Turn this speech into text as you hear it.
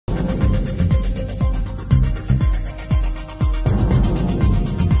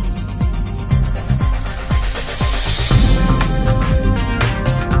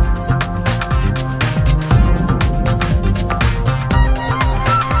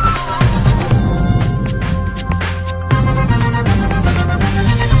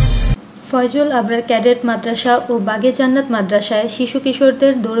Faizul Abrar cadet মাদ্রাসা ও বাগে জান্নাত মাদ্রাসায় শিশু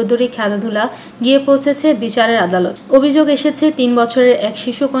কিশোরদের দৌড়দৌড়ি খেলাধুলা গিয়ে পৌঁছেছে বিচারের আদালত। অভিযোগ এসেছে ৩ বছরের এক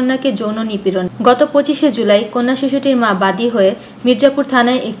শিশু কন্যাকে যৌন নিপীড়ন। গত ২৫শে জুলাই কন্যা শিশুটির মা বাদী হয়ে মির্জাপুর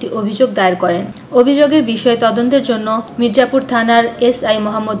থানায় একটি অভিযোগ দায়ের করেন। অভিযোগের বিষয়ে তদন্তের জন্য মির্জাপুর থানার এসআই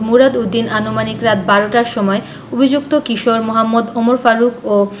মোহাম্মদ মুরাদ উদ্দিন আনুমানিক রাত ১২টার সময় অভিযুক্ত কিশোর মোহাম্মদ ওমর ফারুক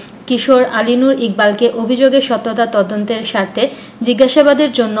ও কিশোর আলিনুর ইকবালকে অভিযোগের সত্যতা তদন্তের স্বার্থে জিজ্ঞাসাবাদের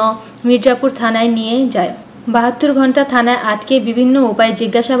জন্য মির্জাপুর থানায় নিয়ে যায়। ৭২ ঘণ্টা থানায় আটকে বিভিন্ন উপায়ে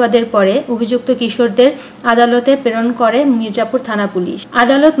জিজ্ঞাসাবাদের পরে অভিযুক্ত কিশোরদের আদালতে প্রেরণ করে মির্জাপুর থানা পুলিশ।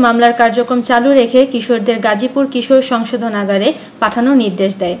 আদালত মামলার কার্যক্রম চালু রেখে কিশোরদের গাজীপুর কিশোর সংশোধনাগারে পাঠানোর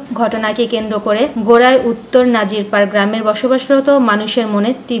নির্দেশ দেয়। ঘটনাকে কেন্দ্র করে গোড়ায় উত্তর নাজিরপাড় গ্রামের বসবাসরত মানুষের মনে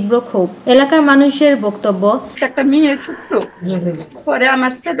তীব্র ক্ষোভ। এলাকার মানুষের বক্তব্য, একটা মেয়ে ছোট, পরে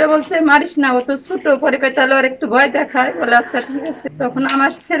আমার ছেলে বলছে মারিস না, ও তো ছোট, পরে তাহলে ওর একটু ভয় দেখায়, বলে আচ্ছা ঠিক আছে। তখন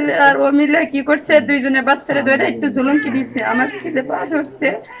আমার ছেলে আর ও মিলে কি করছে, দুইজনে বাচ্চারা ধরে একটু ঝুলুঙ্কি দিছে। আমার ছেলে পা ধরছে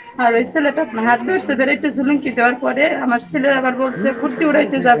আর ওই ছেলেটা হাত ধরছে, ধরে একটু ঝুলুঙ্কি দেওয়ার পরে আমার ছেলে আবার বলছে গুড্ডি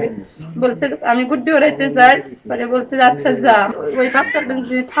উড়াইতে যাবে, বলছে আমি গুড্ডি উড়াইতে যাই, পরে বলছে আচ্ছা যা। ওই বাচ্চাটা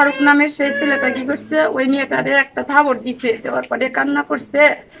ফারুক নামের সেই ছেলেটা কি করছে, ওই মেয়েটারে একটা থাবড় দিছে, দেওয়ার পরে কান্না করছে,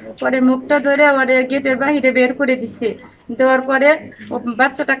 পরে মুখটা ধরে ওরে গেটের বাহিরে বের করে দিছে। দেওয়ার পরে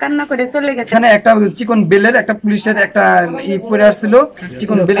বাচ্চাটা কান্না করে চলে গেছে। এখানে একটা চিকন বেলের একটা পুলিশের একটা ই পরে আসছিল,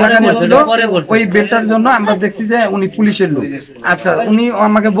 চিকন বেল লাগানো ছিল, ওই বেলটার জন্য আমরা দেখছি যে উনি পুলিশের লোক। আচ্ছা, উনি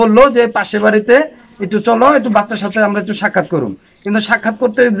আমাকে বললো যে পাশের বাড়িতে একটু চলো, একটু বাচ্চার সাথে আমরা একটু সাক্ষাৎ করুন। কিন্তু সাক্ষাৎ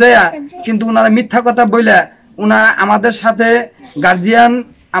করতে যায় কিন্তু উনারা মিথ্যা কথা বলে উনারা আমাদের সাথে গার্জিয়ান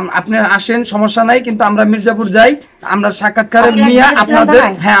আপনি আসেন সমস্যা নাই, কিন্তু আমরা মির্জাপুর যাই, আমরা সাক্ষাৎকারে নিয়ে আপনাদের,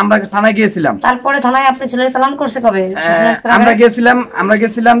 হ্যাঁ আমরা থানায় গিয়েছিলাম। তারপরে থানায় আপনি ছেলে চালান করছে কবে? আমরা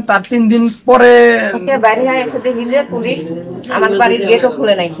গেছিলাম তার 3 দিন পরে। বাইরে এসে দেখি যে পুলিশ আমার বাড়ির গেটও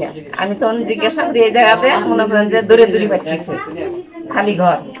খুলে নাই। আমি তখন জিজ্ঞাসা করি এই জায়গাতে মনে করেন যে দূরে দূরে পাঠিয়েছে খালি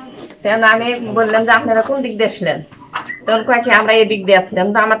ঘর। তখন আমি বললাম যে আপনারা কোন দিক দিয়ে আসলেন? তখন কয়েক আমরা এই দিক দিয়ে আসছিলাম,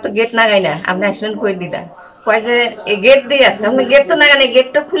 তো আমার তো গেট নাগাই না, আপনি আসলেন কই দিদা? কয় যে এই গেট দিয়ে আসছে। আপনি গেট তো নাগাই,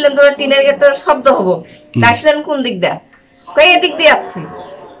 গেটটা খুললেন তো টিনের গেট তো শব্দ হবো, আসলেন কোন দিক দিয়ে? কয় এদিক দিয়ে আসছি।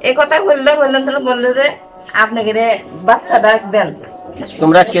 এই কথা বললাম তাহলে বললো যে আপনাকে বাচ্চা ডাক দেন,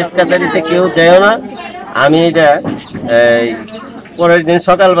 তোমরা কেস কাছারিতে কেউ যাও না। আমি এটা পরের দিন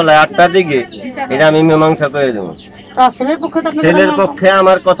সকালবেলা 8টার দিকে এটা আমি মীমাংসা করে দেবো। ছেলের পক্ষে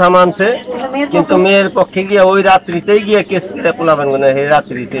আমার কথা মানছে, কিন্তু মেয়ের পক্ষে গিয়ে ওই রাত্রিতেই গিয়ে কেস কেটে পোলাবেন, এই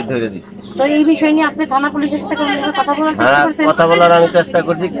রাত্রিতে ধরে দিচ্ছে। তো এই বিষয় নিয়ে আপনি থানা পুলিশের সাথে কথা বলার আমি চেষ্টা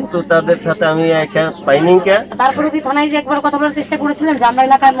করছি, কিন্তু তাদের সাথে আমি এসে পাইনি। তারপরে কি থানায় যে একবার কথা বলার চেষ্টা করেছিলেন যে আমরা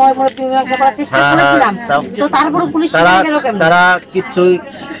এলাকায় মীমাংসা করার চেষ্টা করেছিলাম, তো তারপরে পুলিশ তারা কিছুই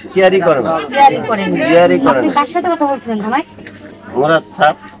কেয়ারি করে না। আপনি কার সাথে কথা বলছিলেন থানায়? মুরাদ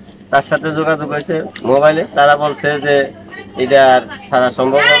সাহেব, তার সাথে যোগাযোগ হয়েছে মোবাইলে। তারা বলছে যে এটা আর সারা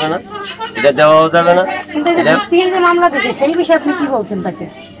সম্ভব হবে না, এটা দেওয়াও যাবে না।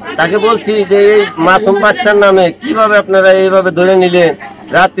 তাকে বলছি যে এই মাসুম বাচ্চার নামে কিভাবে আপনারা এইভাবে ধরে নিলেন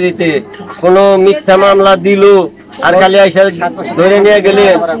রাত্রিতে, কোনো মিথ্যা মামলা দিল আর খালি আইসা ধরে নিয়ে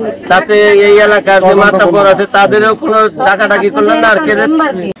গেলেন, তাতে এই এলাকার যে মাতাব্বর আছে তাদেরও কোনো ডাকাডাকি করলেন না। আর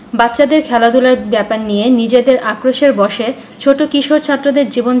বাচ্চাদের খেলাধুলার ব্যাপার নিয়ে নিজেদের আক্রোশের বশে ছোট কিশোর ছাত্রদের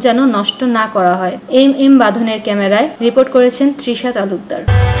জীবন যেন নষ্ট না করা হয়। এম বাঁধনের ক্যামেরায় রিপোর্ট করেছেন তৃষা তালুকদার।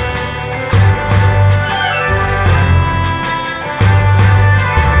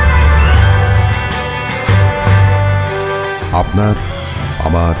 আপনার,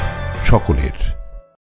 আমার, সকলের।